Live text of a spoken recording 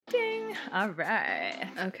All right.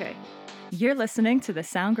 Okay. You're listening to the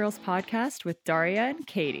Sound Girls podcast with Daria and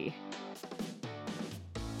Katie.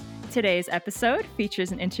 Today's episode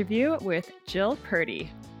features an interview with Jill Purdy.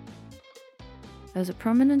 As a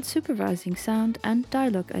prominent supervising sound and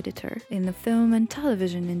dialogue editor in the film and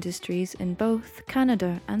television industries in both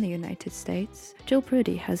Canada and the United States, Jill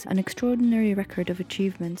Purdy has an extraordinary record of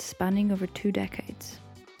achievements spanning over 2 decades.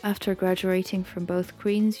 After graduating from both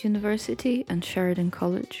Queen's University and Sheridan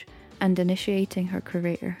College, and initiating her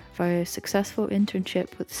career via a successful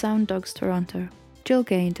internship with Sound Dogs Toronto, Jill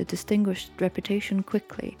gained a distinguished reputation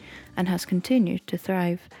quickly and has continued to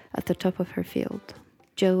thrive at the top of her field.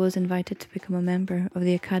 Jill was invited to become a member of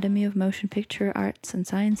the Academy of Motion Picture Arts and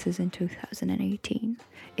Sciences in 2018.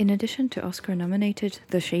 In addition to Oscar-nominated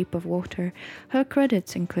The Shape of Water, her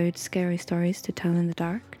credits include Scary Stories to Tell in the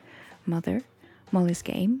Dark, Mother, Molly's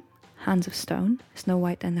Game, Hands of Stone, Snow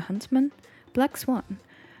White and the Huntsman, Black Swan,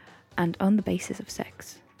 and On the Basis of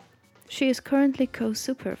Sex. She is currently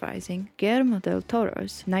co-supervising Guillermo del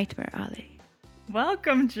Toro's Nightmare Alley.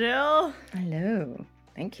 Welcome, Jill. Hello.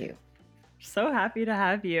 Thank you. So happy to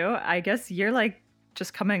have you. I guess you're like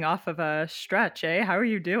just coming off of a stretch, eh? How are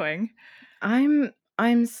you doing? I'm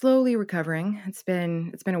slowly recovering. It's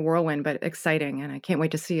been a whirlwind, but exciting, and I can't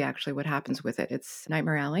wait to see actually what happens with it. It's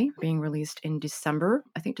Nightmare Alley, being released in December,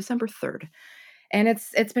 I think December 3rd. And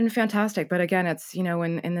it's been fantastic. But again, it's,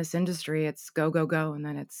 in this industry, it's go, go, go. And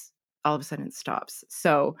then it's all of a sudden it stops.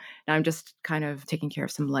 So now I'm just kind of taking care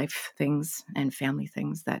of some life things and family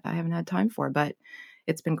things that I haven't had time for. But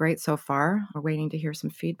it's been great so far. We're waiting to hear some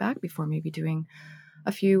feedback before maybe doing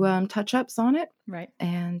a few touch-ups on it. Right.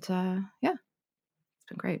 And yeah, it's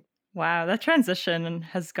been great. Wow, that transition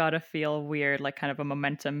has got to feel weird, like kind of a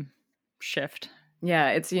momentum shift. Yeah,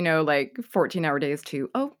 it's, like 14-hour days to,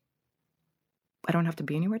 I don't have to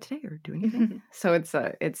be anywhere today or do anything. So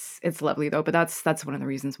it's lovely though. But that's one of the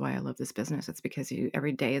reasons why I love this business. It's because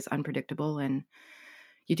every day is unpredictable, and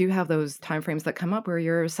you do have those timeframes that come up where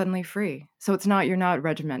you're suddenly free. So you're not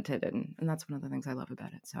regimented, and that's one of the things I love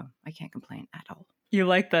about it. So I can't complain at all. You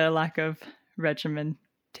like the lack of regimentation?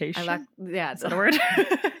 Is that a word?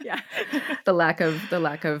 Yeah. The lack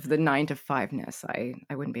of the 9 to 5-ness I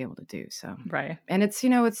wouldn't be able to do. So Right. And it's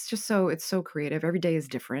it's just it's so creative. Every day is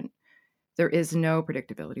different. There is no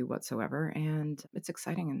predictability whatsoever, and it's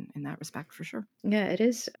exciting in that respect for sure. Yeah, it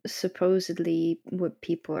is supposedly what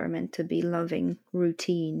people are meant to be, loving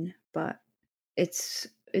routine, but it's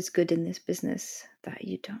good in this business that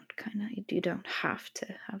you don't have to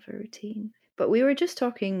have a routine. But we were just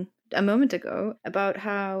talking a moment ago about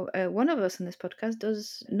how one of us on this podcast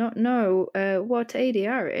does not know what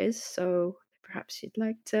ADR is, so perhaps you'd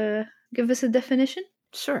like to give us a definition?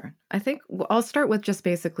 Sure. I think I'll start with just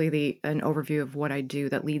basically an overview of what I do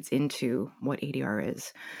that leads into what ADR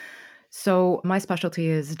is. So my specialty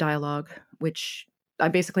is dialogue, which I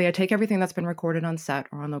take everything that's been recorded on set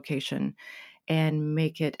or on location and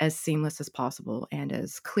make it as seamless as possible and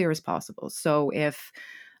as clear as possible. So if,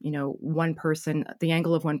 the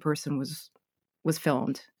angle of one person was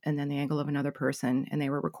filmed and then the angle of another person, and they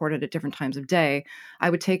were recorded at different times of day, I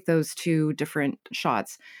would take those two different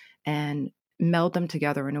shots and meld them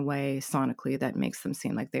together in a way sonically that makes them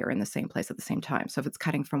seem like they're in the same place at the same time. So if it's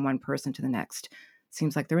cutting from one person to the next, it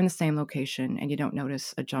seems like they're in the same location and you don't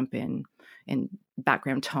notice a jump in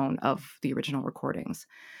background tone of the original recordings.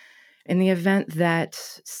 In the event that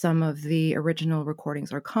some of the original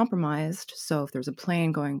recordings are compromised, so if there's a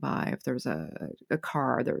plane going by, if there's a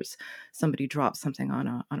car, there's somebody drops something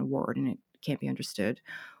on a word and it can't be understood,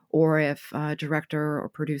 or if a director or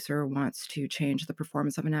producer wants to change the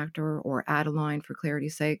performance of an actor or add a line for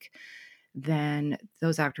clarity's sake, then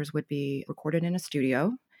those actors would be recorded in a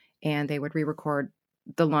studio and they would re-record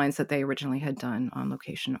the lines that they originally had done on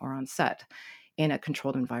location or on set in a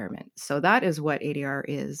controlled environment. So that is what ADR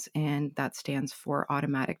is, and that stands for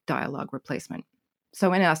automatic dialogue replacement.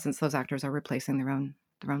 So in essence, those actors are replacing their own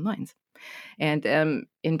lines. And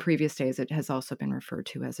in previous days, it has also been referred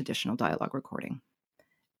to as additional dialogue recording.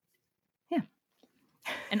 Yeah.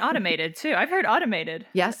 And automated too. I've heard automated.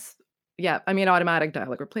 Yes. Yeah. I mean, automatic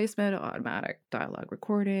dialogue replacement, automatic dialogue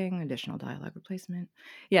recording, additional dialogue replacement.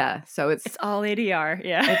 Yeah. So it's all ADR.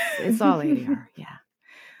 Yeah. It's all ADR. Yeah.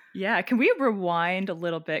 Yeah. Can we rewind a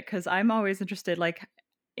little bit? Because I'm always interested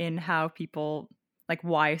in how people,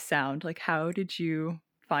 why sound? How did you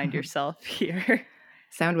find yourself here?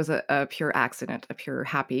 Sound was a pure accident, a pure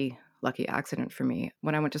happy, lucky accident for me.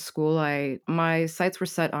 When I went to school, my sights were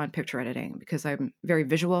set on picture editing because I'm very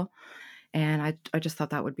visual. And I just thought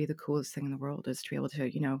that would be the coolest thing in the world, is to be able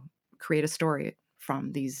to, create a story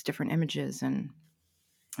from these different images and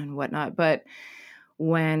whatnot. But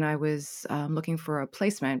when I was looking for a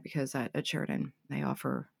placement, because at Sheridan they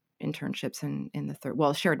offer internships in the third.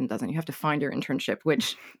 Well, Sheridan doesn't. You have to find your internship,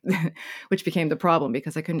 which which became the problem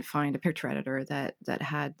because I couldn't find a picture editor that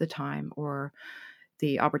had the time or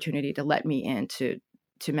the opportunity to let me in to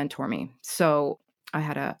mentor me. So I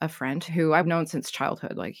had a friend who I've known since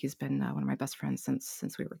childhood. Like he's been one of my best friends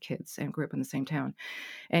since we were kids and grew up in the same town.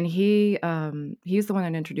 And he's the one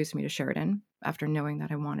that introduced me to Sheridan after knowing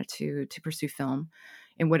that I wanted to pursue film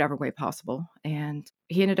in whatever way possible. And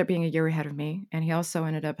he ended up being a year ahead of me. And he also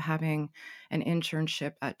ended up having an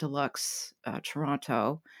internship at Deluxe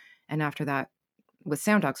Toronto, and after that with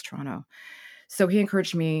Sound Docs Toronto. So he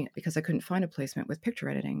encouraged me, because I couldn't find a placement with picture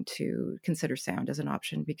editing, to consider sound as an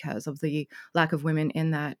option because of the lack of women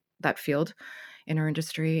in that field in our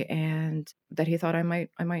industry, and that he thought I might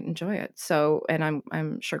enjoy it. So, and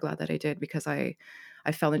I'm sure glad that I did, because I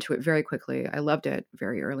fell into it very quickly. I loved it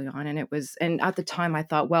very early on, and and at the time I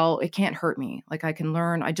thought, well, it can't hurt me. Like I can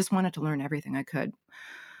learn. I just wanted to learn everything I could.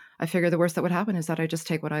 I figured the worst that would happen is that I just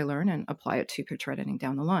take what I learn and apply it to picture editing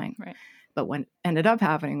down the line. Right. But what ended up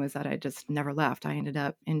happening was that I just never left. I ended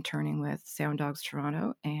up interning with Sound Dogs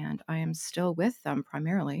Toronto, and I am still with them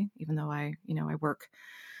primarily, even though I work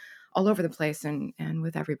all over the place and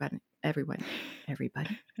with everyone.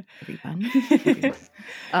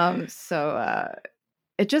 So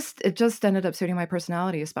it just ended up suiting my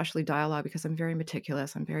personality, especially dialogue, because I'm very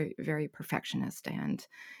meticulous. I'm very, very perfectionist, and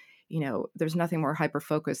there's nothing more hyper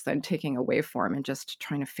focused than taking a waveform and just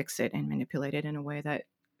trying to fix it and manipulate it in a way that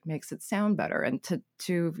makes it sound better. And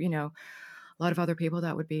to a lot of other people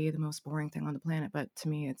that would be the most boring thing on the planet, but to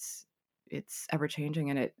me it's ever changing,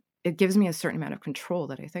 and it gives me a certain amount of control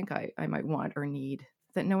that I think I might want or need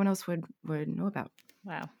that no one else would know about.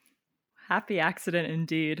 Wow. Happy accident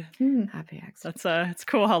indeed. Happy accident. It's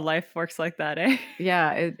cool how life works like that, eh?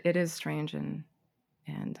 Yeah, it is strange, and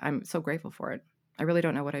I'm so grateful for it. I really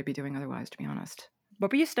don't know what I'd be doing otherwise, to be honest.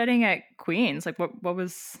 What were you studying at Queen's? Like what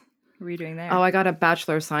were you doing there? Oh, I got a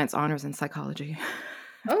Bachelor of Science honors in psychology.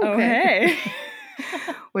 Oh, hey.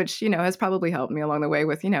 Which, has probably helped me along the way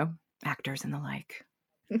with, actors and the like.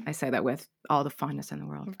 I say that with all the fondness in the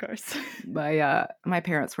world. Of course. My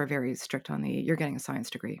parents were very strict on you're getting a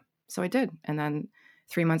science degree. So I did. And then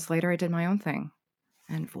 3 months later, I did my own thing.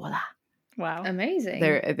 And voila. Wow. Amazing.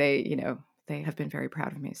 They have been very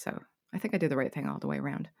proud of me. So I think I did the right thing all the way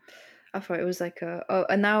around. I thought it was like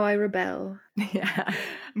and now I rebel. Yeah.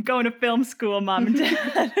 I'm going to film school, Mom and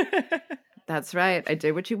Dad. That's right. I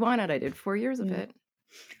did what you wanted. I did 4 years of it.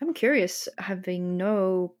 I'm curious, having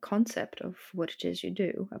no concept of what it is you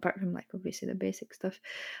do, apart from like obviously the basic stuff.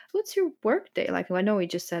 What's your work day like? I know we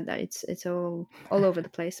just said that it's all over the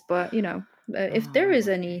place, but if there is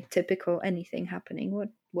any typical anything happening, what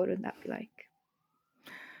would that be like?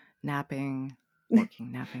 Napping.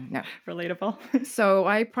 Napping. No. Relatable. So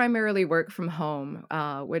I primarily work from home,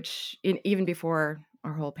 which even before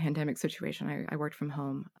our whole pandemic situation, I worked from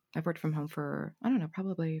home. I've worked from home for, I don't know,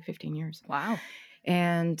 probably 15 years. Wow.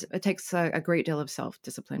 And it takes a great deal of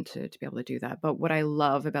self-discipline to be able to do that. But what I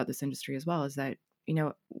love about this industry as well is that,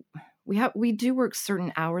 we do work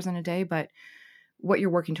certain hours in a day, but what you're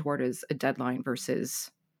working toward is a deadline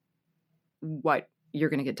versus what you're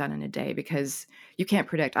going to get done in a day, because I can't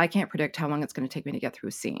predict how long it's going to take me to get through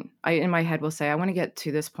a scene. I, in my head, will say, I want to get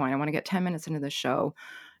to this point. I want to get 10 minutes into the show,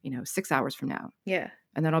 6 hours from now. Yeah.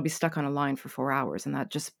 And then I'll be stuck on a line for 4 hours. And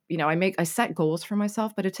that just, I set goals for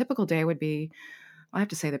myself, but a typical day would be, I have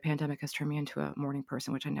to say the pandemic has turned me into a morning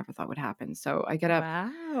person, which I never thought would happen. So I get up,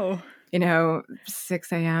 wow,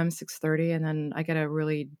 6 a.m., 6:30, and then I get a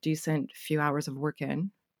really decent few hours of work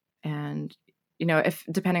in. And, if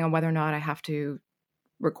depending on whether or not I have to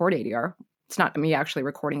record ADR, it's not me actually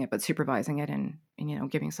recording it, but supervising it and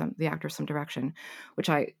giving the actors some direction, which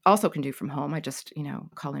I also can do from home. I just,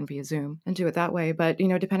 call in via Zoom and do it that way. But,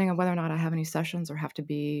 depending on whether or not I have any sessions or have to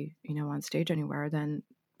be, on stage anywhere, then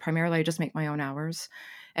primarily I just make my own hours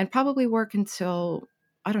and probably work until,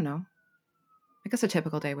 I don't know, I guess a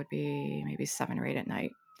typical day would be maybe 7 or 8 at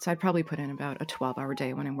night. So I'd probably put in about a 12-hour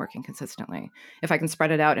day when I'm working consistently. If I can spread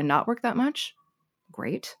it out and not work that much,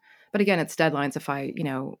 great. But again, it's deadlines. If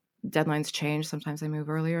deadlines change, sometimes I move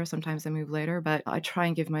earlier, sometimes I move later, but I try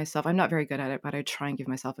and give myself, I'm not very good at it, but I try and give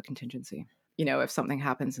myself a contingency. If something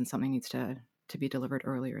happens and something needs to be delivered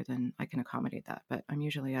earlier, then I can accommodate that. But I'm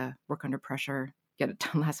usually a work under pressure, get it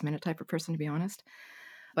done last minute type of person, to be honest.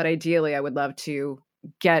 But ideally, I would love to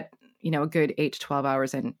get, a good 8 to 12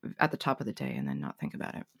 hours in at the top of the day and then not think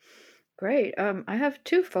about it. Great. I have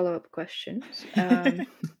 2 follow-up questions.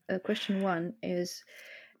 Question 1 is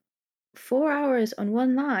 4 hours on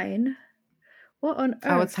one line. What on earth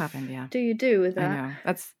Oh, it's happened, yeah. do you do with I that? know.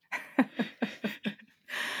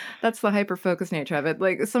 That's the hyper focused nature of it.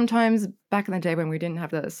 Like sometimes back in the day when we didn't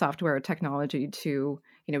have the software or technology to,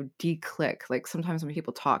 de-click, like sometimes when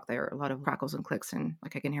people talk, there are a lot of crackles and clicks, and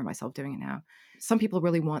like I can hear myself doing it now. Some people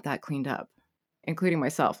really want that cleaned up, including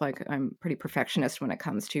myself. Like I'm pretty perfectionist when it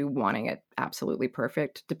comes to wanting it absolutely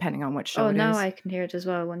perfect, depending on what show it now is. I can hear it as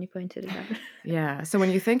well when you pointed it out. Yeah. So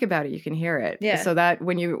when you think about it, you can hear it. Yeah. So that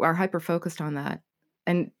when you are hyper focused on that,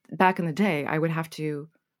 and back in the day, I would have to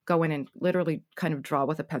go in and literally kind of draw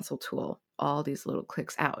with a pencil tool all these little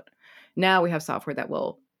clicks out. Now we have software that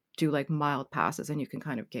will do like mild passes, and you can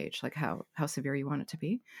kind of gauge like how severe you want it to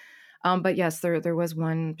be. But yes, there was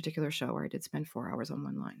one particular show where I did spend 4 hours on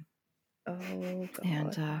one line. Oh God!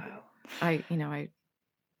 And wow. I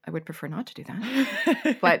would prefer not to do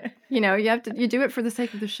that. But you do it for the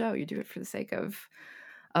sake of the show. You do it for the sake of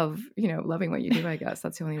loving what you do. I guess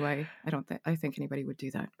that's the only way. I think anybody would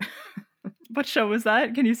do that. What show was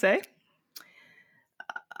that? Can you say?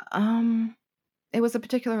 It was a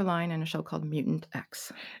particular line in a show called Mutant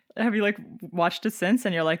X. Have you like watched it since,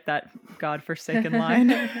 and you're like that godforsaken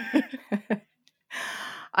line?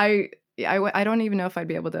 I don't even know if I'd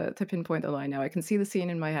be able to pinpoint the line now. I can see the scene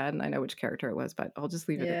in my head and I know which character it was, but I'll just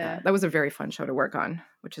leave it at that. That was a very fun show to work on,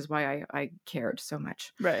 which is why I cared so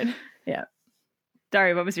much. Right. Yeah.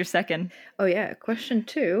 Dari, what was your second? Oh yeah, question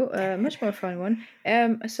 2, much more fun one.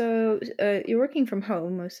 So you're working from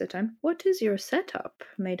home most of the time. What is your setup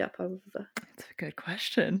made up of? That's a good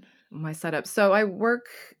question. My setup. So I work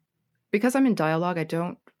because I'm in dialogue. I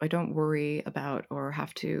don't worry about or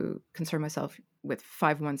have to concern myself with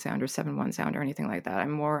 5-1 sound or 7-1 sound or anything like that.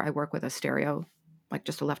 I work with a stereo, like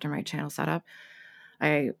just a left and right channel setup.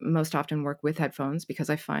 I most often work with headphones because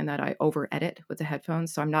I find that I over edit with the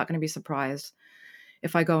headphones. So I'm not going to be surprised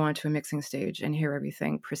if I go onto a mixing stage and hear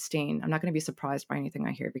everything pristine. I'm not going to be surprised by anything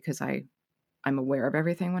I hear because I'm aware of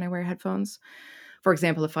everything when I wear headphones. For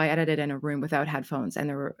example, if I edited in a room without headphones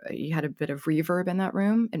and you had a bit of reverb in that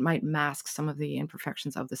room, it might mask some of the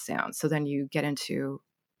imperfections of the sound. So then you get onto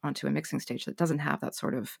a mixing stage that doesn't have that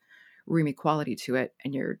sort of roomy quality to it,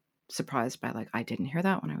 and you're surprised by like, I didn't hear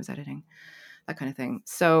that when I was editing, that kind of thing.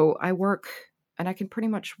 So I work, and I can pretty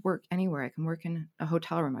much work anywhere. I can work in a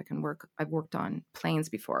hotel room. I've worked on planes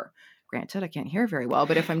before. Granted, I can't hear very well,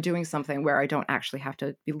 but if I'm doing something where I don't actually have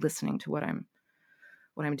to be listening to what I'm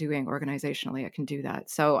doing organizationally, I can do that.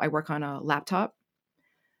 So I work on a laptop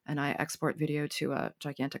and I export video to a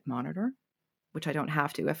gigantic monitor, which I don't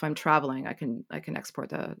have to. If I'm traveling, I can export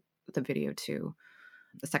the video to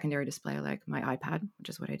the secondary display, like my iPad, which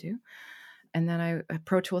is what I do. And then I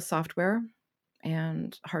Pro Tools software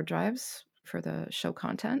and hard drives for the show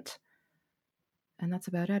content. And that's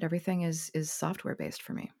about it. Everything is software based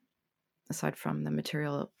for me, aside from the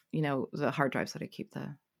material, the hard drives that I keep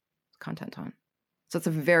the content on. So it's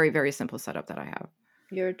a very, very simple setup that I have.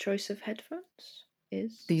 Your choice of headphones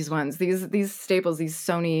is? These ones, these staples, these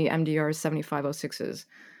Sony MDR 7506s,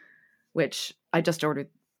 which I just ordered.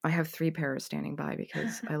 I have 3 pairs standing by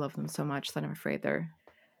because I love them so much that I'm afraid they're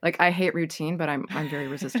like, I hate routine, but I'm very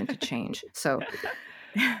resistant to change. So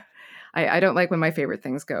I don't like when my favorite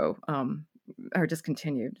things go are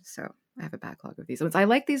discontinued. So I have a backlog of these ones. I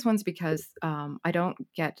like these ones because I don't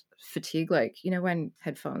get fatigue. Like, when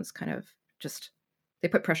headphones kind of just, they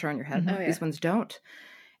put pressure on your head. Oh, yeah. These ones don't.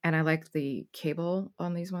 And I like the cable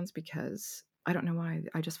on these ones because I don't know why.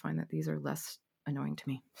 I just find that these are less annoying to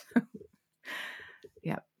me.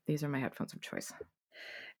 Yeah, these are my headphones of choice.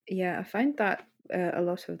 Yeah, I find that a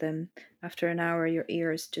lot of them, after an hour, your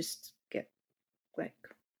ears just get like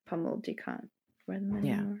pummeled. You can't wear them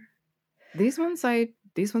anymore. These ones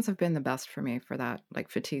have been the best for me for that, like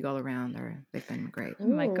fatigue all around. They've been great. I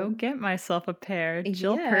might go get myself a pair.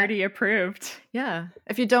 Jill Yeah. Purdy approved. Yeah.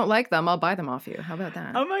 If you don't like them, I'll buy them off you. How about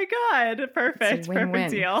that? Oh my God. Perfect. win-win.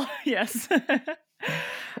 Perfect deal. Yes.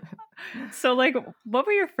 So like, what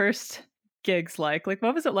were your first gigs like? Like,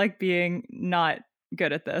 what was it like being not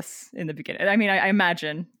good at this in the beginning? I mean, I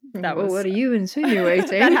imagine that was... What are you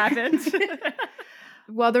insinuating? That happened.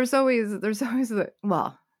 Well, there's always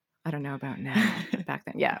well, I don't know about now. Back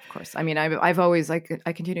then, yeah, of course. I mean, I've always I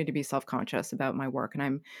continue to be self-conscious about my work, and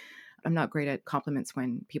I'm not great at compliments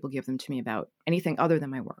when people give them to me about anything other than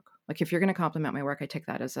my work. Like if you're going to compliment my work, I take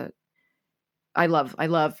that as I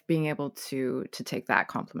love being able to take that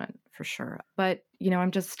compliment for sure. But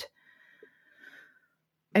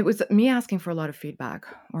it was me asking for a lot of feedback,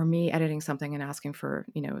 or me editing something and asking for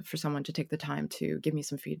someone to take the time to give me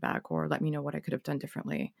some feedback or let me know what I could have done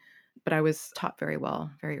differently. But I was taught very well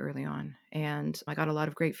very early on, and I got a lot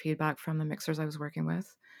of great feedback from the mixers I was working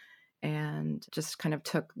with. and just kind of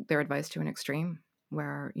took their advice to an extreme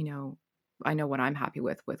where, I know what I'm happy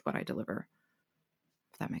with what I deliver,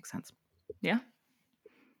 if that makes sense. Yeah.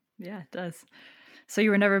 Yeah, it does. So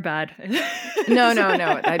you were never bad. No.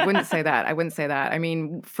 I wouldn't say that. I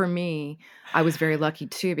mean, for me, I was very lucky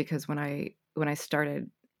too, because when I started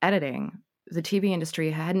editing, the TV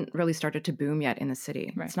industry hadn't really started to boom yet in the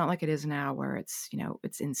city. Right. It's not like it is now where it's,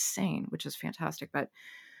 it's insane, which is fantastic. But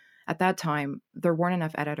at that time, there weren't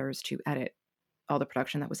enough editors to edit all the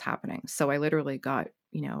production that was happening. So I literally got,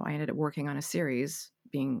 I ended up working on a series,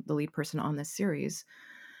 being the lead person on this series,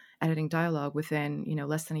 editing dialogue within,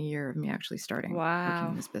 less than a year of me actually starting working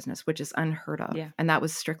in this business, which is unheard of. Yeah. And that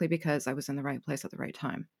was strictly because I was in the right place at the right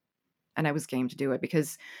time. And I was game to do it,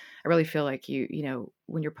 because I really feel like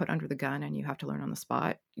when you're put under the gun and you have to learn on the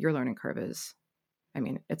spot, your learning curve is,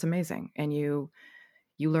 it's amazing. And you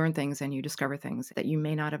learn things and you discover things that you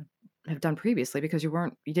may not have done previously because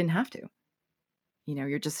you didn't have to.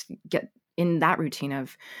 You're just get in that routine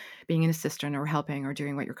of being an assistant or helping or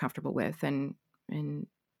doing what you're comfortable with, and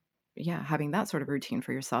yeah, having that sort of routine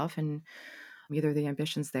for yourself, and either the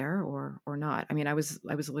ambition's there or not. I was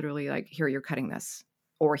literally like, here, you're cutting this,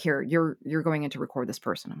 or here, you're going in to record this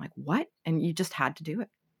person. I'm like, what? And you just had to do it.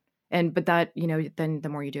 But that, then the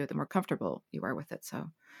more you do it, the more comfortable you are with it. So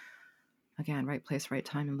again, right place, right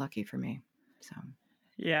time, and lucky for me. So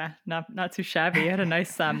yeah, not too shabby. You had a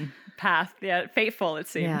nice path. Yeah, fateful, it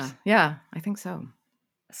seems. Yeah, I think so.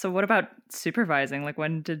 So what about supervising? Like,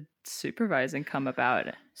 when did supervising come about?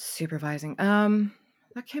 Supervising.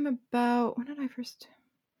 That came about, when did I first?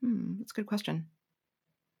 That's a good question.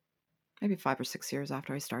 Maybe 5 or 6 years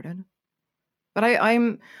after I started. But I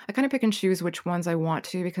kind of pick and choose which ones I want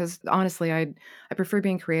to, because honestly, I prefer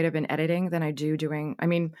being creative in editing than I do doing.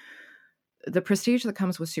 The prestige that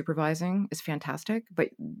comes with supervising is fantastic, but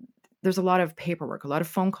there's a lot of paperwork, a lot of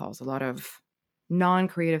phone calls, a lot of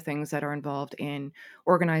non-creative things that are involved in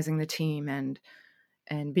organizing the team and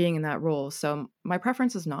being in that role. So my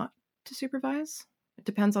preference is not to supervise. It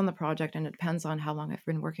depends on the project, and it depends on how long I've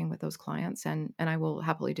been working with those clients, and I will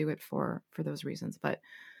happily do it for those reasons. But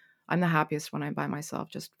I'm the happiest when I'm by myself,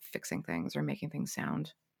 just fixing things or making things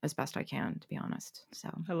sound as best I can, to be honest. So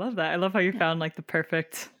I love that. I love how you found like the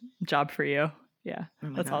perfect job for you. Yeah,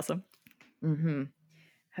 that's awesome. Mm-hmm.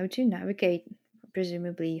 How do you navigate?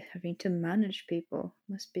 Presumably having to manage people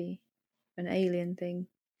must be an alien thing.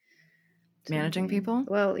 Managing people?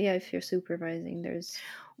 Well, yeah, if you're supervising,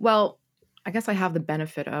 Well, I guess I have the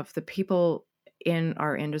benefit of the people in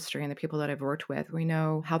our industry and the people that I've worked with. We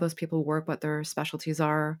know how those people work, what their specialties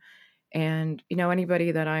are. And,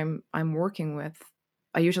 anybody that I'm working with,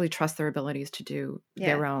 I usually trust their abilities to do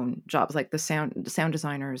their own jobs, like the sound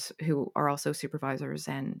designers who are also supervisors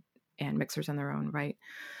and mixers in their own right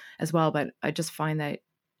as well. But I just find that,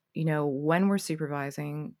 when we're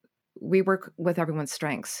supervising, we work with everyone's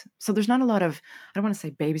strengths. So there's not a lot of, I don't want to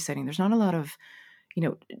say babysitting. There's not a lot of,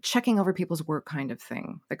 checking over people's work kind of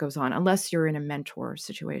thing that goes on, unless you're in a mentor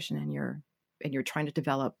situation and you're trying to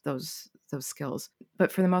develop those skills. But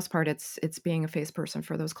for the most part, it's being a face person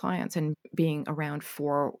for those clients and being around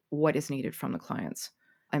for what is needed from the clients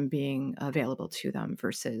and being available to them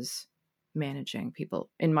versus managing people,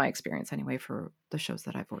 in my experience anyway, for the shows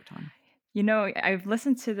that I've worked on. I've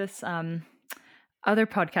listened to this other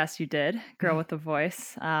podcast you did, Girl with a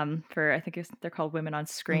Voice, for, I think they're called Women on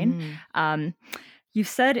Screen. You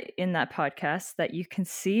said in that podcast that you can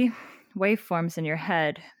see waveforms in your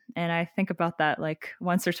head, and I think about that like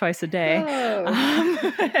once or twice a day.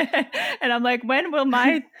 And I'm like, when will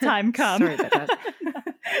my time come? Sorry about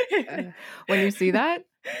that. When you see that?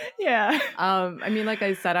 Yeah. Like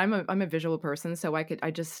I said, I'm a visual person, so I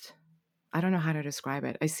don't know how to describe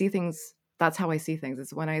it. I see things. That's how I see things.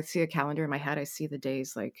 It's when I see a calendar in my head, I see the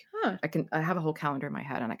days. Like I have a whole calendar in my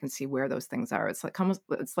head, and I can see where those things are. It's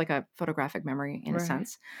like a photographic memory in a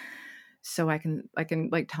sense. So I can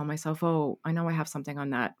like tell myself, oh, I know I have something on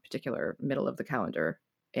that particular middle of the calendar.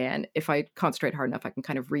 And if I concentrate hard enough, I can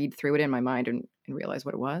kind of read through it in my mind and realize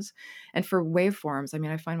what it was. And for waveforms,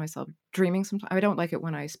 I find myself dreaming sometimes. I don't like it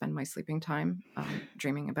when I spend my sleeping time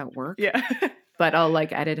dreaming about work. Yeah. But I'll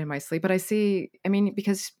like edit in my sleep. But I see,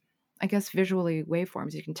 because I guess visually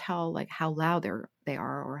waveforms, you can tell like how loud they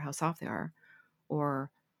are or how soft they are, or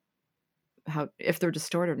how, if they're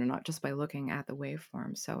distorted or not, just by looking at the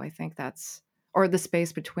waveform. So I think or the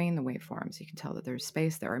space between the waveforms, you can tell that there's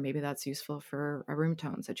space there, or maybe that's useful for a room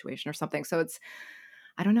tone situation or something. So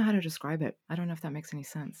I don't know how to describe it. I don't know if that makes any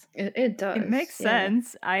sense. It does. It makes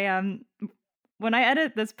sense. When I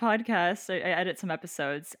edit this podcast, I edit some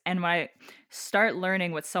episodes, and when I start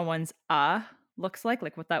learning what someone's looks like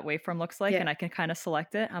what that waveform looks like, Yeah. and I can kind of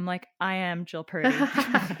select it. I'm like, I am Jill Purdy.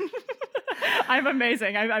 I'm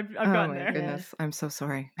amazing. I've gotten there. Goodness, I'm so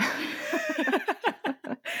sorry.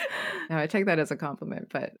 No, I take that as a compliment,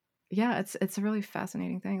 but yeah, it's a really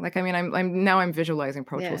fascinating thing. Like, I mean, I'm visualizing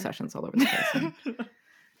Pro Tool sessions all over the place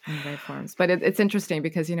and waveforms, but it's interesting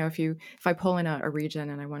because if I pull in a region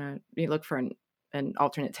and I want to look for an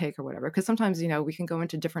alternate take or whatever, because sometimes we can go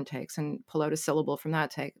into different takes and pull out a syllable from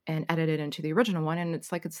that take and edit it into the original one, and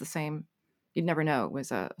it's like it's the same. You'd never know it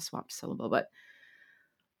was a swapped syllable, but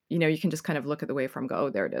you can just kind of look at the waveform, go, oh,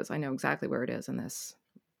 there it is. I know exactly where it is in this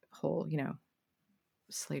whole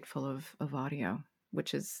slate full of audio,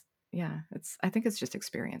 which is I think it's just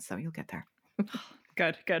experience, though. You'll get there.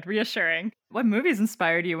 Good, reassuring. What movies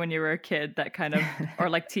inspired you when you were a kid that kind of, or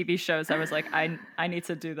like TV shows? I was like, I need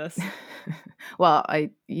to do this. Well, I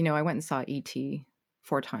went and saw E.T.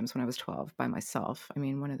 4 times when I was 12 by myself. I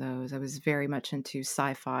mean, one of those. I was very much into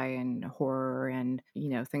sci-fi and horror and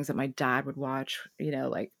things that my dad would watch.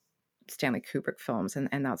 Like Stanley Kubrick films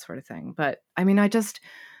and that sort of thing. But I mean, I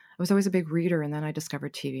was always a big reader, and then I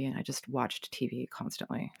discovered TV, and I just watched TV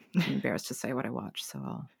constantly. I'm embarrassed to say what I watched, so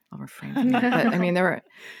I'll refrain from that. But I mean,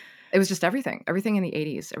 it was just everything in the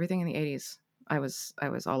 80s. Everything in the 80s, I was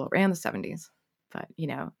all over, and the 70s. But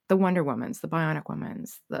the Wonder Womans, the Bionic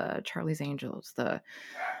Womans, the Charlie's Angels,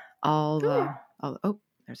 oh,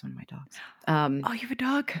 there's one of my dogs. Oh, you have a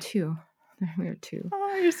dog? 2. We were 2.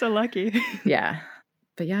 Oh, you're so lucky. Yeah.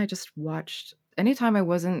 But yeah, I just watched anytime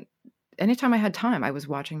I had time, I was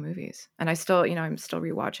watching movies. And I still, I'm still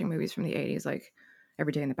rewatching movies from the 80s, like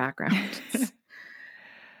every day in the background. It's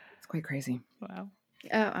quite crazy. Wow.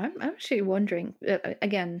 I'm actually wondering,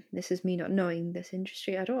 again, this is me not knowing this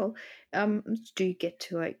industry at all. Do you get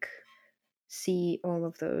to like see all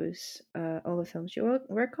of those, all the films you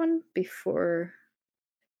work on before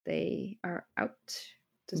they are out?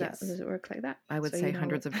 Does it work like that? I would say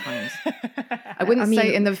hundreds of times. I wouldn't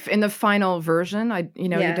say in the final version. You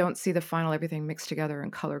don't see the final everything mixed together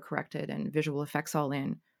and color corrected and visual effects all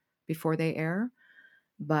in before they air.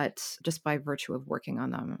 But just by virtue of working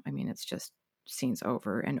on them, I mean, it's just scenes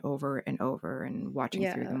over and over and over and watching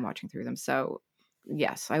through them. So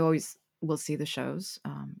yes, I always will see the shows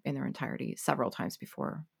in their entirety several times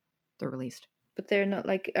before they're released. But they're not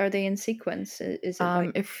like, are they in sequence? Is it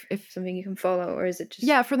like if something you can follow, or is it just?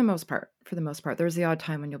 Yeah, for the most part. There's the odd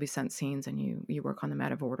time when you'll be sent scenes and you work on them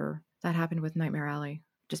out of order. That happened with Nightmare Alley,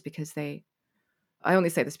 just because I only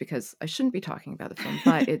say this because I shouldn't be talking about the film,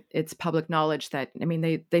 but it's public knowledge that, I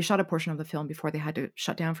mean, they shot a portion of the film before they had to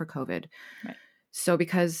shut down for COVID. Right. So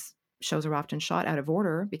because shows are often shot out of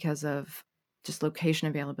order because of just location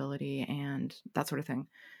availability and that sort of thing,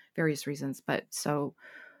 various reasons. But so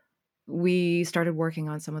we started working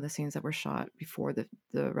on some of the scenes that were shot before the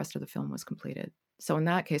rest of the film was completed. So in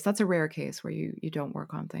that case, that's a rare case where you don't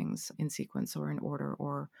work on things in sequence or in order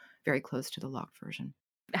or very close to the locked version.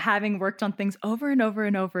 Having worked on things over and over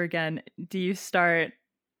and over again, do you start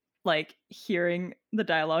like hearing the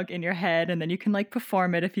dialogue in your head and then you can like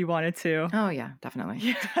perform it if you wanted to? Oh yeah,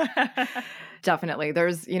 definitely. Definitely.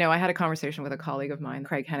 There's, I had a conversation with a colleague of mine,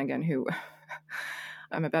 Craig Hennigan, who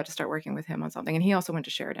I'm about to start working with him on something. And he also went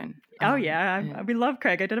to Sheridan. Oh yeah. We love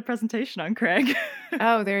Craig. I did a presentation on Craig.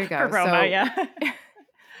 Oh, there you go. For Roma, yeah.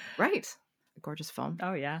 Right. Gorgeous film.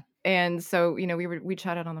 Oh yeah. And so, we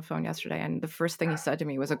chatted on the phone yesterday, and the first thing he said to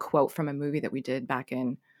me was a quote from a movie that we did back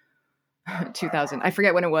in 2000. I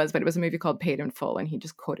forget when it was, but it was a movie called Paid in Full, and he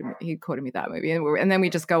quoted me that movie, and then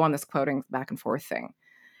we just go on this quoting back and forth thing,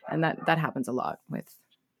 and that happens a lot with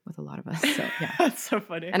a lot of us. So yeah, that's so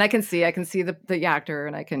funny. And I can see the actor,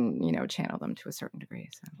 and I can channel them to a certain degree.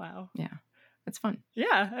 So wow, yeah, it's fun.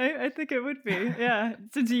 Yeah, I think it would be. Yeah.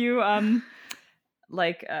 So do you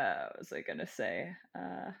what was I gonna say?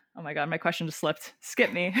 Oh my god, my question just slipped.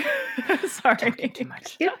 Skip me. Sorry. Talking too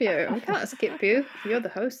much. Skip you. We can't skip you. You're the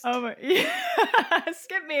host. Oh my, yeah.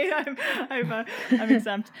 Skip me. I'm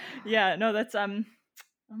exempt. Yeah. No, that's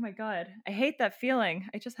Oh my god, I hate that feeling.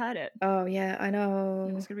 I just had it. Oh yeah, I know.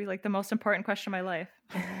 It's gonna be like the most important question of my life.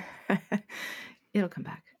 It'll come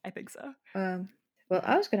back. I think so. Well,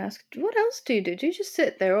 I was going to ask, what else do you do? Do you just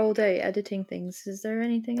sit there all day editing things? Is there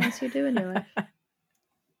anything else you do in your life?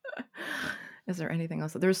 Is there anything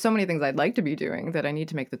else? There's so many things I'd like to be doing that I need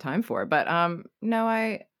to make the time for. But no,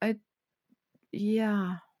 I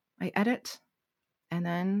edit, and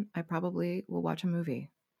then I probably will watch a movie.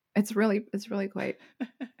 It's really quite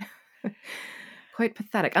quite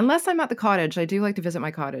pathetic. Unless I'm at the cottage. I do like to visit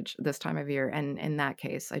my cottage this time of year, and in that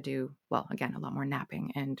case, I do, well, again, a lot more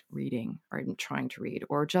napping and reading, or I'm trying to read,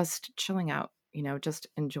 or just chilling out. Just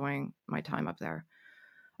enjoying my time up there.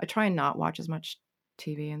 I try and not watch as much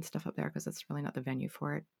TV and stuff up there because it's really not the venue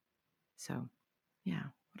for it. So, yeah.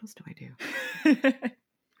 What else do I do?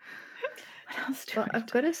 What else do Well, I I've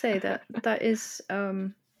do? got to say that is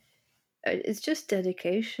it's just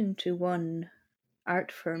dedication to one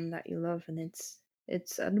art form that you love, and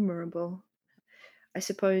it's admirable. I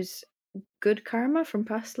suppose good karma from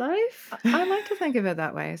past life. I like to think of it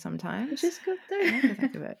that way sometimes. Just go I like to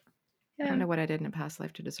think there. of it. I Yeah. don't know what I did in a past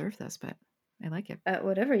life to deserve this, but I like it.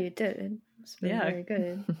 Whatever you did, it must have been Yeah. very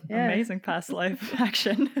good. Yeah. Amazing past life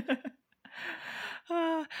action.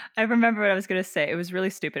 I remember what I was going to say. It was really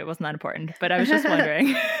stupid. It wasn't that important, but I was just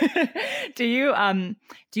wondering, do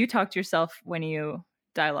you talk to yourself when you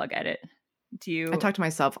dialogue edit? I talk to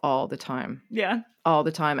myself all the time. Yeah. All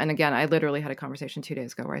the time. And again, I literally had a conversation 2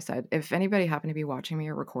 days ago where I said, if anybody happened to be watching me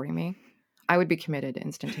or recording me, I would be committed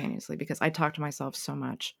instantaneously because I talk to myself so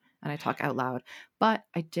much and I talk out loud. But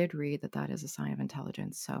I did read that is a sign of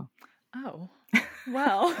intelligence. So, oh,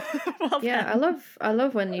 well, Yeah, then. I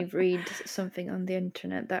love when you read something on the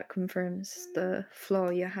internet that confirms the flaw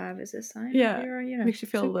you have as a sign. yeah, You're, makes you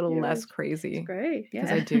feel a little less it's crazy. great. Yeah.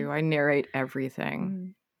 Because I do. I narrate everything.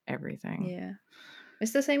 Mm, Everything. yeah.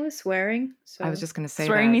 It's the same with swearing. So I was just going to say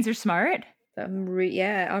Swearing that. means you're smart. I'm really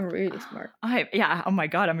smart. Oh my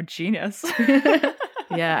God, I'm a genius.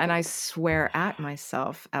 Yeah, and I swear at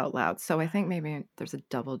myself out loud. So I think maybe there's a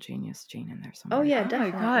double genius gene in there somewhere. Oh yeah, Oh my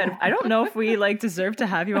definitely. God, I don't know if we deserve to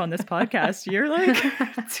have you on this podcast. You're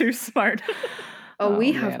too smart. Oh, we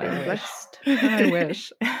Oh, have man, I been wish. blessed. I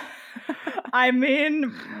wish. I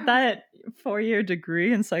mean, that 4-year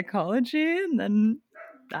degree in psychology, and then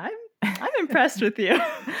I'm impressed with you.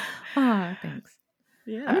 Thanks.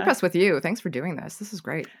 Yeah. I'm impressed with you. Thanks for doing this. This is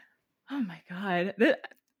great. Oh my God.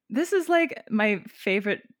 This is like my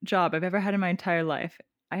favorite job I've ever had in my entire life.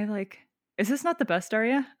 Is this not the best,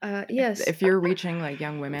 Daria? Yes. If you're reaching like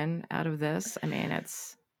young women out of this, I mean,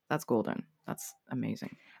 that's golden. That's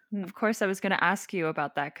amazing. Of course, I was going to ask you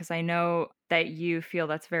about that because I know that you feel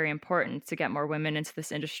that's very important to get more women into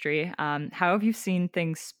this industry. How have you seen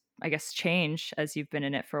things, I guess, change as you've been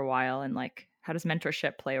in it for a while? And like, how does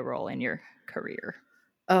mentorship play a role in your career?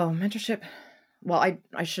 Oh, mentorship. Well,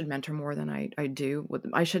 I should mentor more than I do.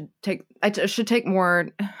 I should take more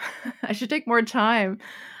I should take more time.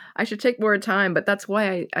 I should take more time, but that's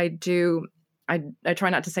why I try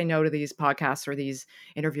not to say no to these podcasts or these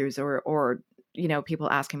interviews or people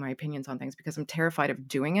asking my opinions on things because I'm terrified of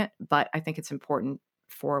doing it, but I think it's important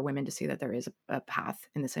for women to see that there is a path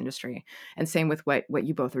in this industry. And same with what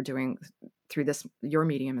you both are doing through your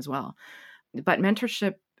medium as well. But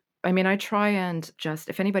mentorship, I mean, I try and just,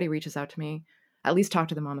 if anybody reaches out to me, at least talk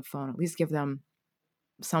to them on the phone, at least give them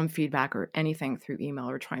some feedback or anything through email,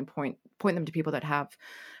 or try and point them to people that have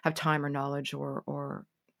time or knowledge or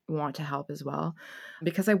want to help as well.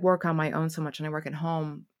 Because I work on my own so much and I work at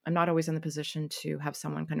home, I'm not always in the position to have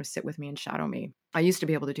someone kind of sit with me and shadow me. I used to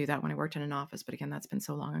be able to do that when I worked in an office, but again, that's been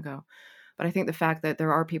so long ago. But I think the fact that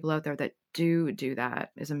there are people out there that do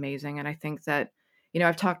that is amazing. And I think that,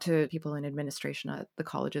 I've talked to people in administration at the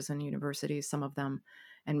colleges and universities, some of them,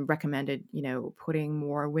 and recommended, putting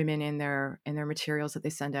more women in their materials that they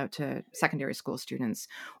send out to secondary school students,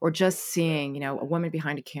 or just seeing, a woman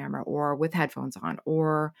behind a camera or with headphones on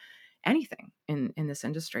or anything in this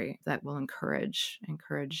industry that will encourage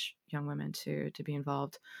young women to be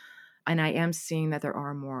involved. And I am seeing that there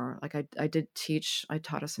are more. Like I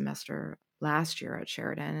taught a semester last year at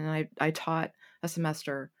Sheridan, and I taught a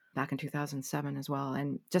semester back in 2007 as well.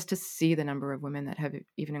 And just to see the number of women that have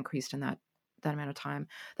even increased in that amount of time,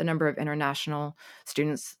 the number of international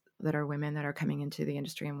students that are women that are coming into the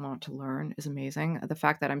industry and want to learn is amazing. The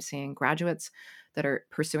fact that I'm seeing graduates that are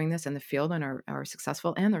pursuing this in the field and are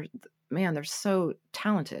successful, and they're so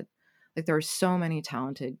talented. Like there are so many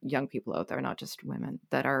talented young people out there, not just women,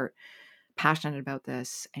 that are passionate about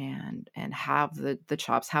this and have the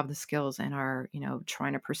chops, have the skills, and are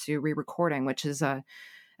trying to pursue re-recording, which is an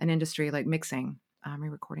industry like mixing,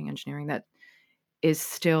 re-recording engineering that is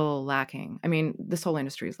still lacking. I mean, this whole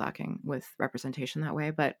industry is lacking with representation that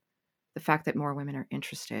way, but the fact that more women are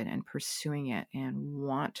interested and pursuing it and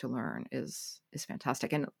want to learn is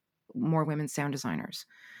fantastic. And more women sound designers,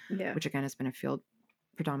 which again has been a field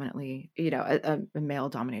predominantly, a male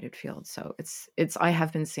dominated field. So I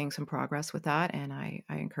have been seeing some progress with that, and I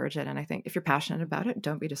encourage it. And I think if you're passionate about it,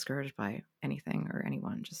 don't be discouraged by anything or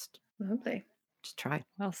anyone. Just try.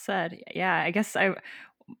 Well said. Yeah, I guess I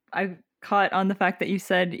caught on the fact that you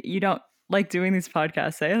said you don't like doing these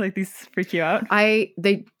podcasts, eh? Like these freak you out?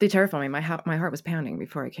 They terrify me. My heart was pounding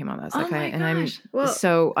before I came on this. Oh Like my gosh.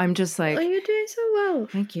 I'm just like, oh, you're doing so well.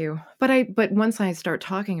 thank you. But once I start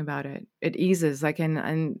talking about it, it eases. Like,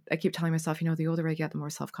 and I keep telling myself, the older I get, the more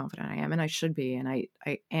self-confident I am, and I should be, and I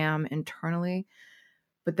am internally.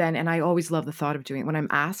 But then, and I always love the thought of doing it. When I'm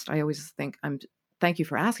asked, I always think, thank you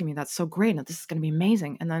for asking me. That's so great. And this is going to be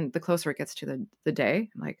amazing. And then the closer it gets to the day,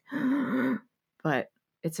 I'm like, but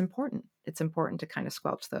it's important. It's important to kind of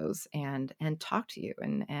squelch those and talk to you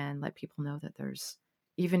and let people know that there's,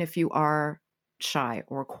 even if you are shy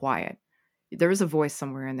or quiet, there is a voice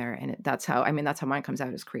somewhere in there. And that's how mine comes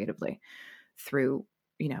out, is creatively through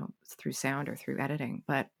sound or through editing.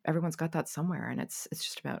 But everyone's got that somewhere. And it's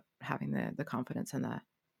just about having the confidence and the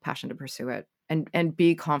passion to pursue it and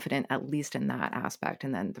be confident, at least in that aspect.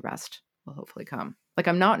 And then the rest will hopefully come. Like,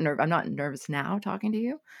 I'm not nervous now talking to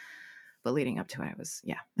you, but leading up to it, I was,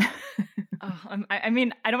 yeah. I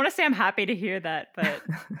mean, I don't want to say I'm happy to hear that, but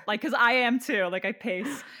like, cause I am too. Like, I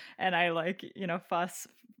pace and I fuss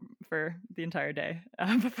for the entire day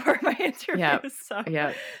before my interviews.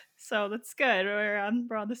 So that's good. We're on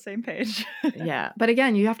the same page. Yeah. But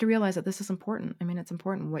again, you have to realize that this is important. I mean, it's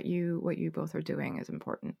important. What you both are doing is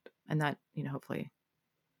important. And that, hopefully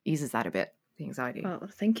eases that a bit, the anxiety. Well,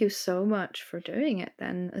 thank you so much for doing it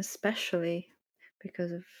then, especially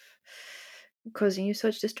because of causing you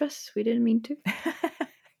such distress. We didn't mean to.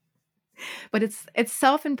 But it's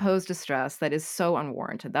self-imposed distress that is so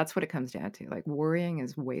unwarranted. That's what it comes down to. Like, worrying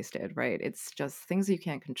is wasted, right? It's just things you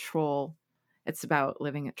can't control. It's about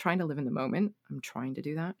trying to live in the moment. I'm trying to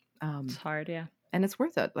do that. It's hard, yeah. And it's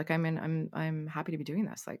worth it. Like, I'm happy to be doing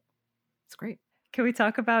this. Like, it's great. Can we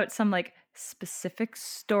talk about some like specific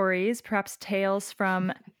stories, perhaps tales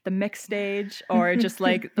from the mix stage, or just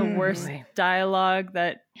like the worst dialogue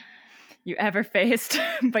that you ever faced,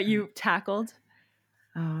 but you tackled?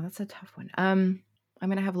 Oh, that's a tough one. I'm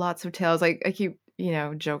going to have lots of tales. I keep,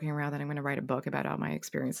 joking around that I'm going to write a book about all my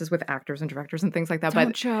experiences with actors and directors and things like that.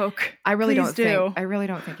 Don't joke. I really don't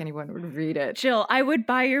think anyone would read it. Jill, I would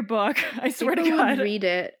buy your book. I swear to God. People would read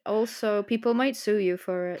it. Also, people might sue you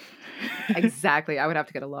for it. Exactly. I would have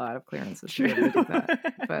to get a lot of clearances to be able to do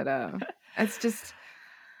that. But it's just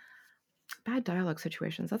bad dialogue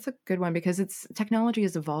situations. That's a good one, because technology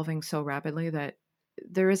is evolving so rapidly that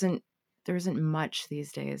there isn't much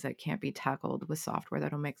these days that can't be tackled with software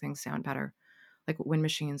that'll make things sound better, like wind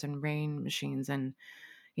machines and rain machines. And,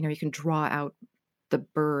 you can draw out the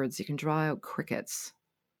birds, you can draw out crickets.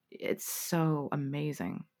 It's so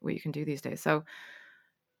amazing what you can do these days. So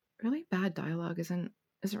really bad dialogue isn't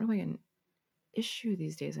really an issue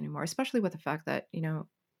these days anymore, especially with the fact that,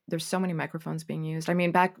 there's so many microphones being used. I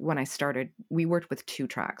mean, back when I started, we worked with 2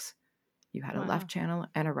 tracks. You had a left channel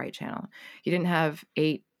and a right channel. You didn't have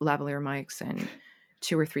 8 lavalier mics and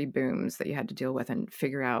 2 or 3 booms that you had to deal with and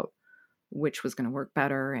figure out which was going to work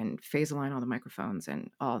better and phase align all the microphones and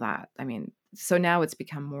all that. I mean, so now it's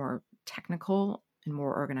become more technical and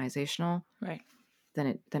more organizational, right, than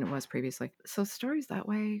it was previously. So stories that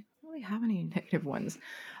way, I don't really have any negative ones.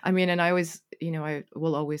 I mean, and I always, I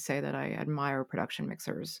will always say that I admire production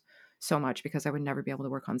mixers so much, because I would never be able to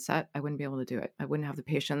work on set. I wouldn't be able to do it. I wouldn't have the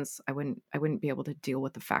patience. I wouldn't be able to deal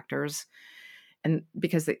with the factors. And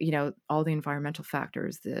because, all the environmental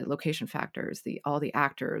factors, the location factors, all the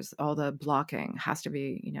actors, all the blocking has to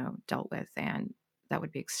be, dealt with. And that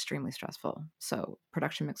would be extremely stressful. So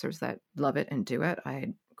production mixers that love it and do it,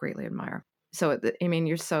 I greatly admire. So, I mean,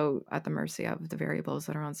 you're so at the mercy of the variables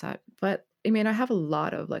that are on set. But I mean, I have a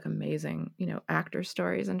lot of like amazing, actor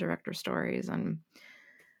stories and director stories, and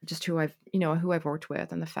just who I've worked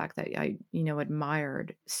with, and the fact that I,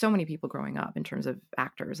 admired so many people growing up in terms of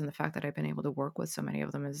actors, and the fact that I've been able to work with so many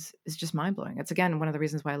of them is just mind blowing. It's again, one of the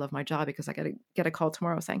reasons why I love my job, because I get a call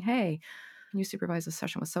tomorrow saying, "Hey, can you supervise a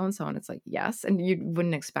session with so-and-so?" And it's like, yes. And you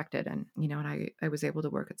wouldn't expect it. And, and I was able to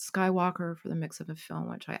work at Skywalker for the mix of a film,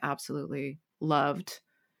 which I absolutely loved,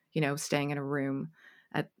 staying in a room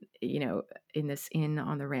at, in this inn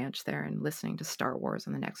on the ranch there and listening to Star Wars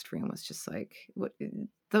in the next room was just like, what,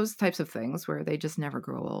 those types of things where they just never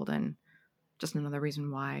grow old. And just another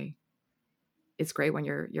reason why it's great when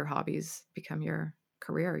your hobbies become your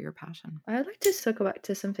career, your passion. I'd like to circle back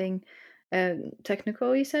to something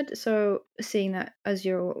technical you said. So seeing that as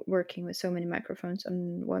you're working with so many microphones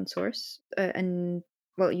on one source, and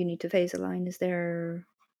well, you need to phase align, is there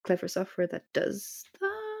clever software that does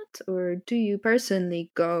that, or do you personally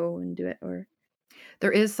go and do it? Or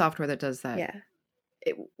there is software that does that.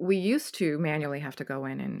 Yeah, we used to manually have to go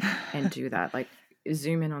in and do that, like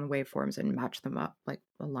zoom in on waveforms and match them up, like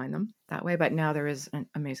align them that way. But now there is an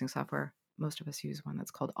amazing software most of us use one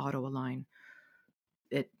that's called Auto Align.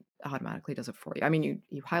 It automatically does it for you. I mean,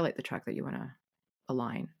 you highlight the track that you want to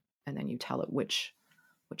align, and then you tell it which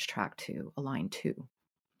track to align to.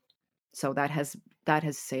 So that has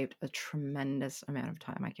saved a tremendous amount of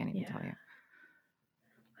time. I can't even tell you.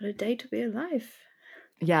 What a day to be alive.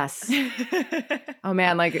 Yes. Oh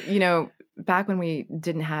man, like, back when we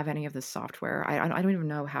didn't have any of this software, I don't even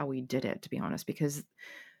know how we did it, to be honest, because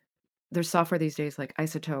there's software these days like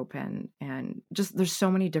Isotope and just there's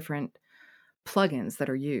so many different plugins that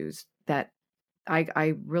are used that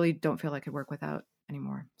I really don't feel I could work without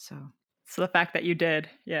anymore. So the fact that you did,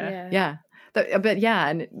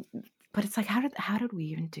 but it's like, how did we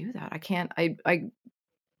even do that? I can't. I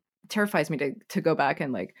terrifies me to go back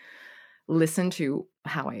and like listen to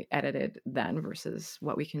how I edited then versus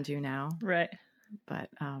what we can do now. Right. But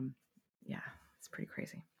it's pretty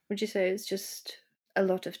crazy. Would you say it's just a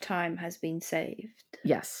lot of time has been saved?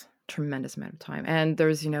 Yes, tremendous amount of time. And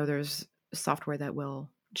there's software that will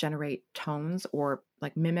generate tones or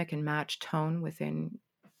like mimic and match tone within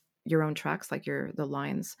your own tracks, like the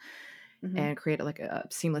lines, and create like a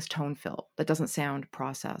seamless tone fill that doesn't sound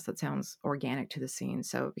processed, that sounds organic to the scene.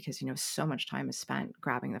 So because so much time is spent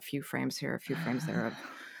grabbing a few frames here, a few frames there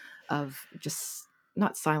of just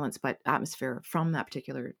not silence but atmosphere from that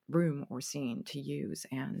particular room or scene to use,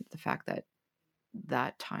 and the fact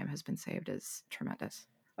that time has been saved is tremendous.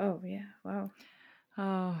 Oh yeah, wow.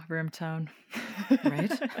 Oh, room tone.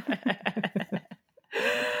 Right.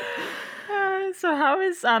 So how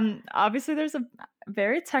is obviously there's a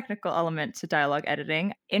very technical element to dialogue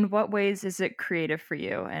editing. In what ways is it creative for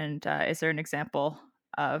you? And is there an example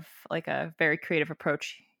of like a very creative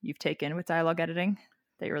approach you've taken with dialogue editing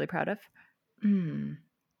that you're really proud of?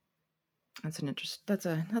 That's a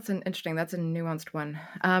nuanced one.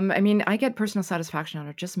 I mean, I get personal satisfaction out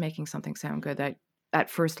of just making something sound good that at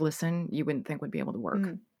first listen you wouldn't think would be able to work.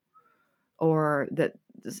 Or that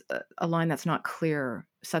a line that's not clear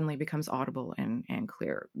suddenly becomes audible and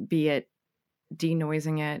clear, be it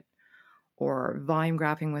denoising it or volume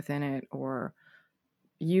graphing within it or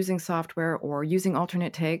using software or using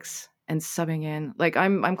alternate takes and subbing in. Like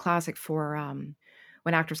I'm classic for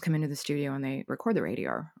when actors come into the studio and they record their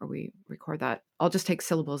ADR or we record that, I'll just take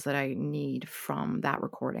syllables that I need from that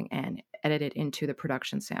recording and edit it into the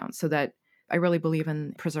production sound, so that I really believe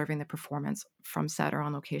in preserving the performance from set or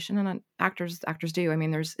on location. And actors do. I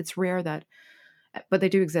mean, it's rare that, but they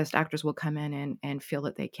do exist. Actors will come in and feel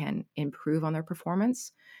that they can improve on their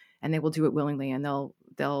performance, and they will do it willingly, and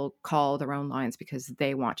they'll call their own lines because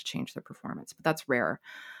they want to change their performance. But that's rare.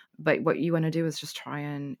 But what you want to do is just try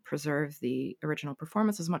and preserve the original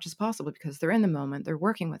performance as much as possible, because they're in the moment, they're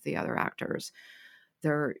working with the other actors,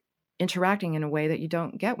 they're interacting in a way that you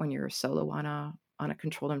don't get when you're solo on a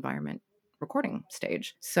controlled environment recording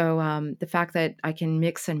stage. So the fact that I can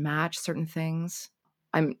mix and match certain things,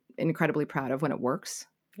 I'm incredibly proud of when it works.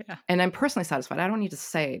 Yeah. And I'm personally satisfied. I don't need to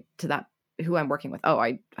say to that who I'm working with, oh,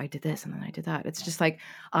 I did this and then I did that. It's just like,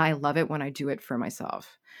 I love it when I do it for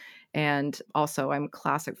myself. And also I'm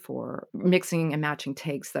classic for mixing and matching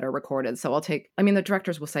takes that are recorded. So the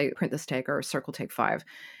directors will say, print this take or circle take 5.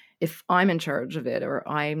 If I'm in charge of it or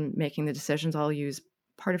I'm making the decisions, I'll use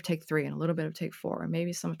part of take 3 and a little bit of take 4 and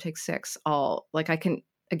maybe some of take 6. I'm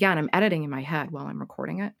editing in my head while I'm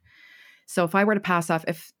recording it. So if I were to pass off,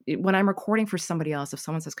 when I'm recording for somebody else, if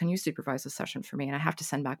someone says, can you supervise this session for me? And I have to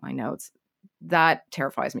send back my notes, that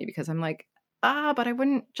terrifies me, because I'm like, but I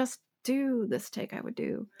wouldn't just do this take. I would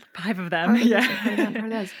do 5 of them.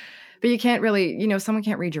 Yeah. But you can't really, someone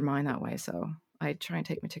can't read your mind that way. So I try and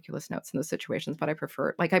take meticulous notes in those situations, but I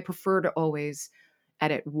prefer to always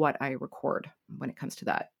edit what I record when it comes to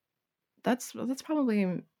that. That's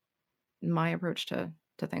probably my approach to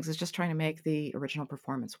things, is just trying to make the original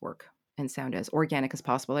performance work and sound as organic as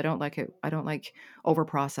possible. I don't like over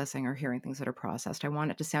processing or hearing things that are processed. I want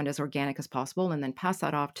it to sound as organic as possible, and then pass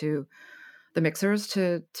that off to the mixers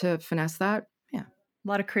to finesse that. Yeah. A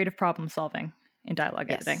lot of creative problem solving in dialogue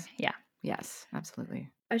editing. Yeah. Yes, absolutely.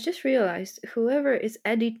 I just realized whoever is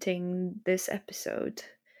editing this episode,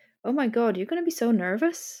 oh my God, you're going to be so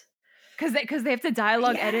nervous. Because they have to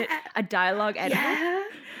dialogue edit a dialogue editor. Yeah.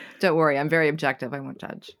 Don't worry, I'm very objective. I won't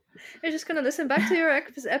judge. You're just going to listen back to your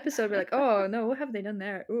episode and be like, oh no, what have they done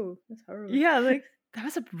there? Ooh, that's horrible. Yeah, like, that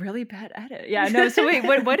was a really bad edit. Yeah, no, so wait,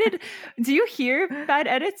 do you hear bad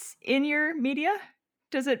edits in your media?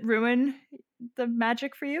 Does it ruin the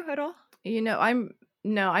magic for you at all?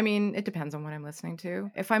 It depends on what I'm listening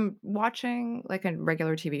to. If I'm watching like a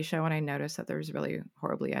regular TV show and I notice that there's really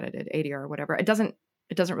horribly edited ADR or whatever, it doesn't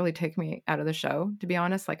really take me out of the show, to be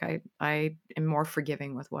honest. Like I am more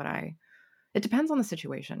forgiving with what I It depends on the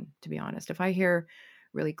situation, to be honest. If I hear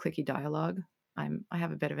really clicky dialogue, I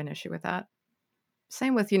have a bit of an issue with that.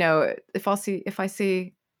 Same with, if I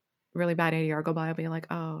see really bad ADR go by, I'll be like,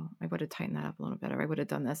 oh, I would have tightened that up a little bit, or I would have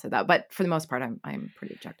done this or that. But for the most part, I'm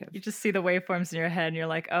pretty objective. You just see the waveforms in your head and you're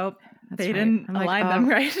like, oh, That's they right. didn't I'm like, align them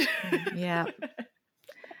right. Yeah.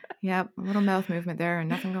 Yeah, a little mouth movement there and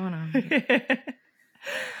nothing going on.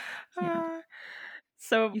 Yeah.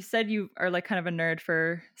 So you said you are like kind of a nerd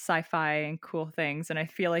for sci-fi and cool things, and I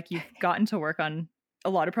feel like you've gotten to work on a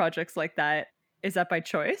lot of projects like that. Is that by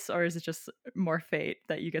choice, or is it just more fate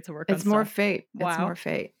that you get to work on It's more stuff? fate. Wow. It's more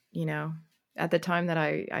fate, At the time that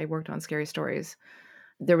I worked on Scary Stories,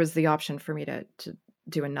 there was the option for me to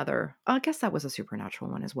do another. I guess that was a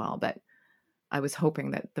supernatural one as well, but I was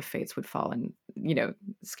hoping that the fates would fall and,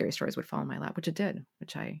 Scary Stories would fall in my lap, which it did,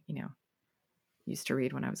 which I, used to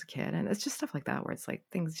read when I was a kid. And it's just stuff like that where it's like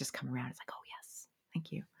things just come around. It's like, oh, yes,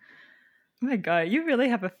 thank you. Oh my God, you really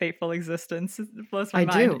have a fateful existence. It blows my I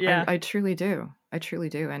mind. do. Yeah. I truly do. I truly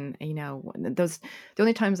do. And, the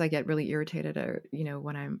only times I get really irritated are,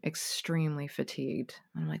 when I'm extremely fatigued.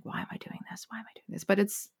 I'm like, why am I doing this? Why am I doing this? But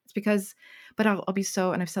it's because, I'll be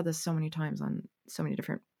so, and I've said this so many times on so many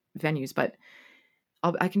different venues, but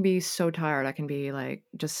I can be so tired. I can be like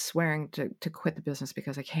just swearing to quit the business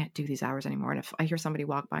because I can't do these hours anymore. And if I hear somebody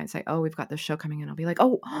walk by and say, oh, we've got this show coming in, I'll be like,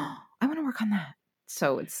 oh, I want to work on that.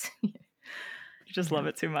 So it's, you just love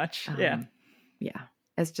it too much. Yeah. Yeah.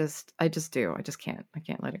 It's just, I just do. I can't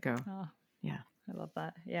let it go. Oh, yeah. I love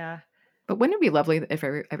that. Yeah. But wouldn't it be lovely if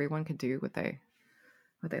everyone could do what they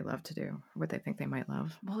love to do, what they think they might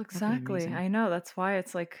love? Well, exactly. I know. That's why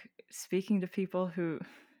it's like speaking to people who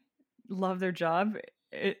love their job.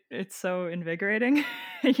 It's so invigorating,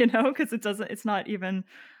 because it's not even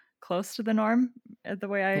close to the norm the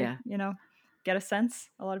way I, get a sense.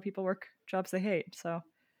 A lot of people work jobs they hate. So,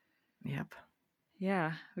 yep.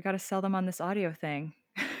 Yeah, we got to sell them on this audio thing.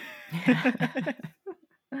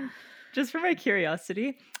 Just for my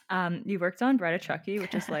curiosity, you worked on Bride of Chucky,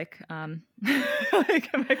 which is like my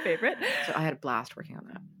favorite. So I had a blast working on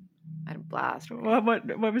that.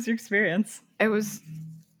 What was your experience? It was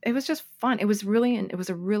just fun. It was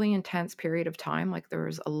a really intense period of time. Like there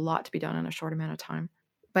was a lot to be done in a short amount of time.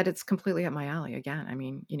 But it's completely up my alley again. I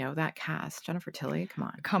mean, that cast, Jennifer Tilly,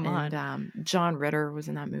 come on. And John Ritter was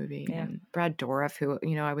in that movie. Yeah. And Brad Dourif, who,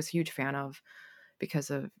 I was a huge fan of because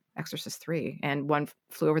of Exorcist 3 and One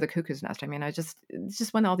Flew Over the Cuckoo's Nest. I mean, it's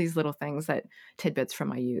just one of all these little things tidbits from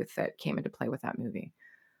my youth that came into play with that movie.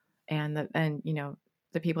 And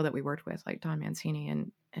the people that we worked with, like Don Mancini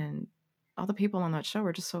and all the people on that show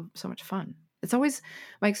were just so much fun. It's always,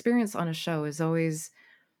 my experience on a show is always,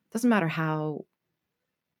 doesn't matter how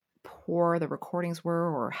poor the recordings were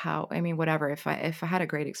or whatever. If I had a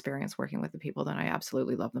great experience working with the people, then I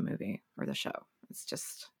absolutely love the movie or the show. It's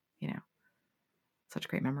just, such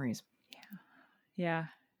great memories. Yeah.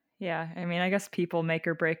 I mean, I guess people make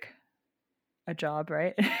or break a job,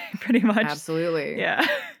 right? Pretty much. Absolutely. Yeah.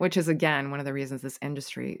 Which is, again, one of the reasons this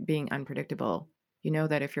industry being unpredictable,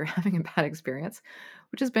 that if you're having a bad experience,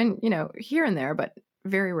 which has been, here and there, but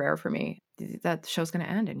very rare for me, that show's going to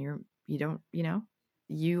end and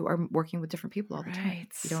you are working with different people all the time.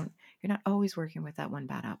 You're not always working with that one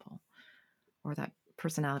bad apple or that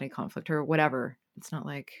personality conflict or whatever. It's not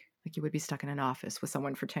like you would be stuck in an office with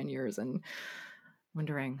someone for 10 years and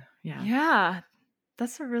wondering. Yeah. Yeah.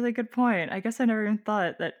 That's a really good point. I guess I never even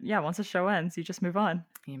thought that, once a show ends, you just move on.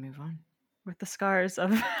 You move on. With the scars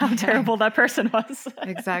of how terrible that person was.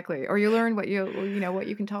 Exactly. Or you learn what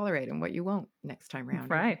you can tolerate and what you won't next time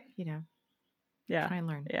around. Right. Yeah. Try and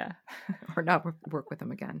learn. Yeah. Or not work with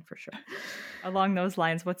them again, for sure. Along those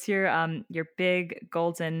lines, what's your big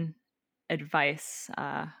golden advice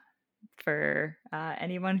for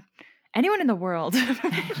anyone in the world?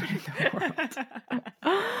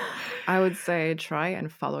 I would say try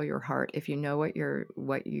and follow your heart. If you know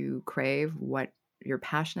what you crave, what you're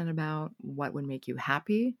passionate about, what would make you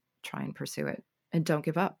happy, try and pursue it. And don't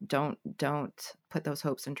give up. Don't put those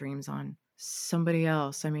hopes and dreams on somebody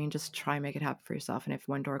else. I mean, just try and make it happen for yourself. And if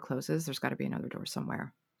one door closes, there's got to be another door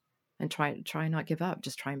somewhere. And try and not give up.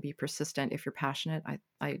 Just try and be persistent. If you're passionate,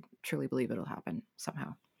 I truly believe it'll happen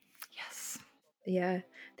somehow. Yes. Yeah.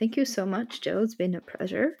 Thank you so much, Joe. It's been a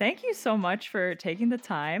pleasure. Thank you so much for taking the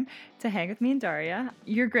time to hang with me and Daria.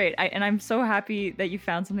 You're great. And I'm so happy that you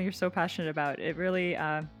found something you're so passionate about. It really,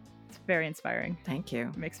 it's very inspiring. Thank you.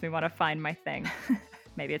 It makes me want to find my thing.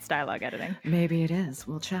 Maybe it's dialogue editing. Maybe it is.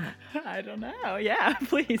 We'll chat. I don't know. Yeah,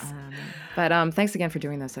 please. But thanks again for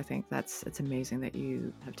doing this. I think it's amazing that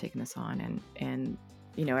you have taken this on and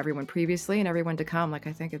everyone previously and everyone to come. Like,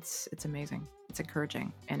 I think it's amazing. It's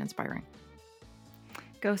encouraging and inspiring.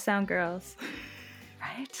 Go Sound Girls.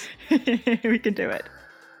 Right? We can do it.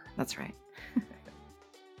 That's right.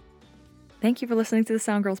 Thank you for listening to the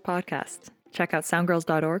Sound Girls podcast. Check out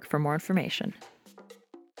soundgirls.org for more information.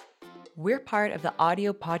 We're part of the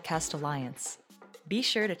Audio Podcast Alliance. Be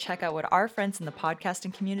sure to check out what our friends in the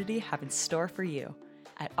podcasting community have in store for you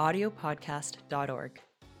at audiopodcast.org.